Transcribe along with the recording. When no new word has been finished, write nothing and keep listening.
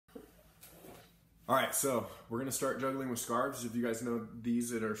All right, so we're gonna start juggling with scarves. If you guys know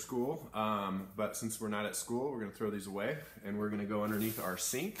these at our school, but since we're not at school, we're gonna throw these away and we're gonna go underneath our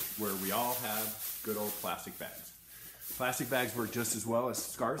sink where we all have good old plastic bags. Plastic bags work just as well as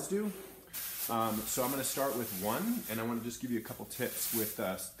scarves do. So I'm gonna start with one, and I wanna just give you a couple tips with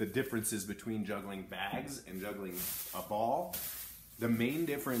the differences between juggling bags and juggling a ball. The main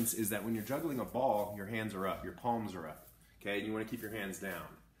difference is that when you're juggling a ball, your hands are up, your palms are up, okay? And you wanna keep your hands down.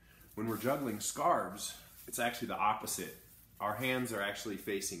 When we're juggling scarves, it's actually the opposite. Our hands are actually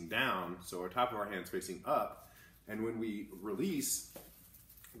facing down, so our top of our hands facing up, and when we release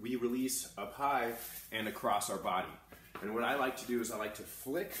up high and across our body. And what I like to do is I like to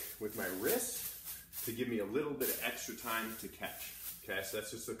flick with my wrist to give me a little bit of extra time to catch. Okay, so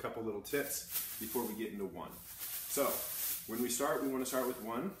that's just a couple little tips before we get into one. So when we start, we want to start with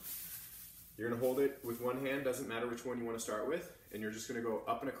one. You're going to hold it with one hand, doesn't matter which one you want to start with, and you're just going to go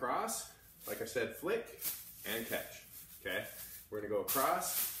up and across, like I said, flick and catch. Okay, we're going to go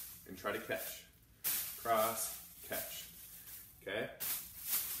across and try to catch. Cross, catch. Okay,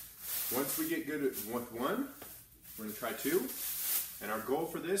 once we get good with one, we're going to try two, and our goal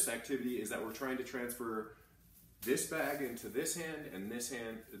for this activity is that we're trying to transfer this bag into this hand and this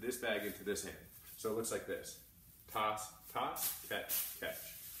bag into this hand. So it looks like this: toss, toss, catch, catch.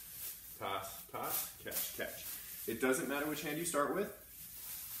 Toss, toss, catch, catch. It doesn't matter which hand you start with,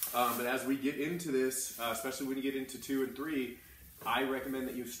 but as we get into this, especially when you get into 2 and 3, I recommend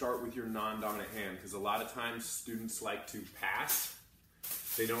that you start with your non-dominant hand, because a lot of times students like to pass.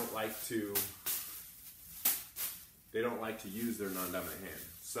 They don't like to use their non-dominant hand.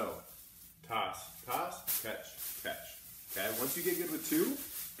 So toss, toss, catch, catch. Okay, once you get good with 2,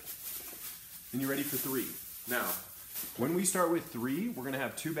 then you're ready for 3. Now, when we start with 3, we're gonna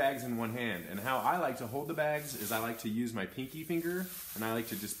have 2 bags in one hand. And how I like to hold the bags is I like to use my pinky finger, and I like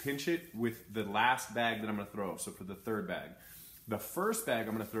to just pinch it with the last bag that I'm gonna throw. So for the 3rd bag. The first bag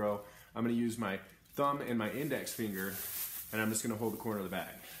I'm gonna throw, I'm gonna use my thumb and my index finger, and I'm just gonna hold the corner of the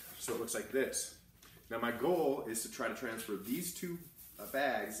bag. So it looks like this. Now my goal is to try to transfer these 2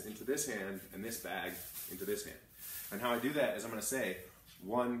 bags into this hand and this bag into this hand. And how I do that is I'm gonna say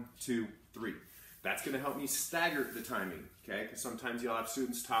 1, 2, 3. That's going to help me stagger the timing, okay? Because sometimes you'll have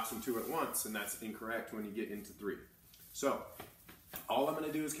students toss them 2 at once, and that's incorrect when you get into 3. So, all I'm going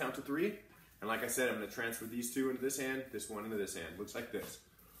to do is count to 3, and like I said, I'm going to transfer these 2 into this hand, this one into this hand. Looks like this.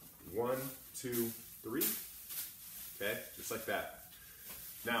 1, 2, 3. Okay, just like that.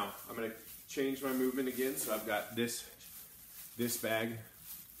 Now, I'm going to change my movement again, so I've got this bag,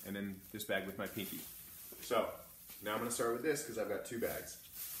 and then this bag with my pinky. So, now I'm going to start with this because I've got 2 bags.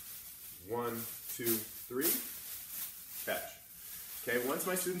 1, 2, 3, catch. Okay, once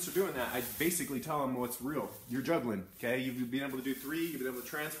my students are doing that, I basically tell them what's real. You're juggling, okay? You've been able to do 3, you've been able to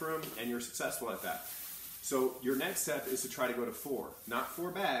transfer them, and you're successful at that. So your next step is to try to go to 4. Not 4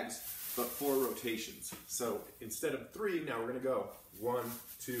 bags, but 4 rotations. So instead of 3, now we're gonna go 1,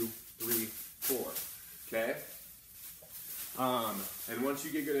 2, 3, 4, okay? And once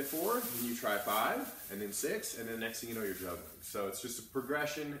you get good at 4, then you try 5, and then 6, and then next thing you know, you're juggling. So it's just a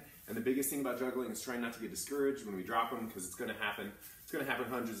progression, and the biggest thing about juggling is trying not to get discouraged when we drop them, because it's going to happen. It's going to happen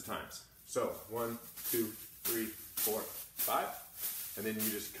hundreds of times. So 1, 2, 3, 4, 5, and then you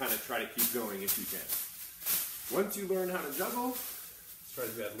just kind of try to keep going if you can. Once you learn how to juggle, let's try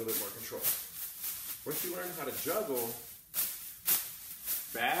to add a little bit more control. Once you learn how to juggle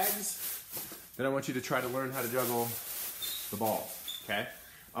bags, then I want you to try to learn how to juggle the ball, okay?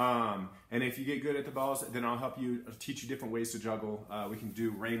 And if you get good at the balls, then I'll help you, teach you different ways to juggle. We can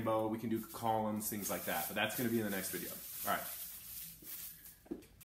do rainbow, we can do columns, things like that. But that's going to be in the next video. All right.